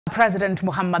President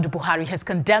Muhammadu Buhari has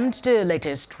condemned the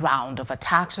latest round of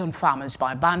attacks on farmers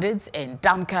by bandits in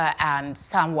Damkar and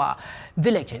Tsanwa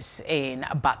villages in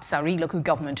Batsari local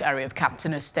government area of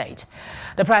Katsina state.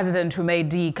 The president, who made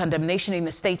the condemnation in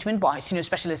a statement by Senior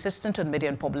Special Assistant on Media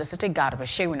and Publicity Garba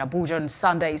Shehu in Abuja on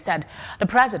Sunday, said the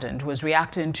president was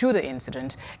reacting to the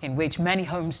incident in which many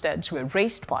homesteads were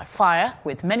razed by fire,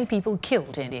 with many people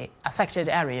killed in the affected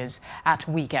areas at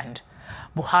weekend.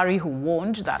 Buhari, who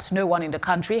warned that no one in the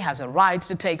country has a right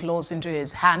to take laws into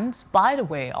his hands by the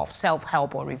way of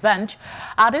self-help or revenge,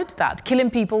 added that killing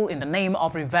people in the name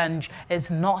of revenge is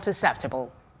not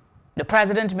acceptable. The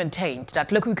president maintained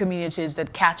that local communities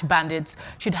that catch bandits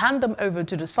should hand over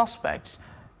the suspects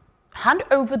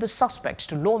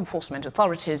to law enforcement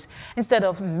authorities instead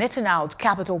of meting out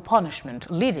capital punishment,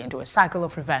 leading to a cycle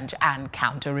of revenge and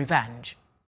counter-revenge.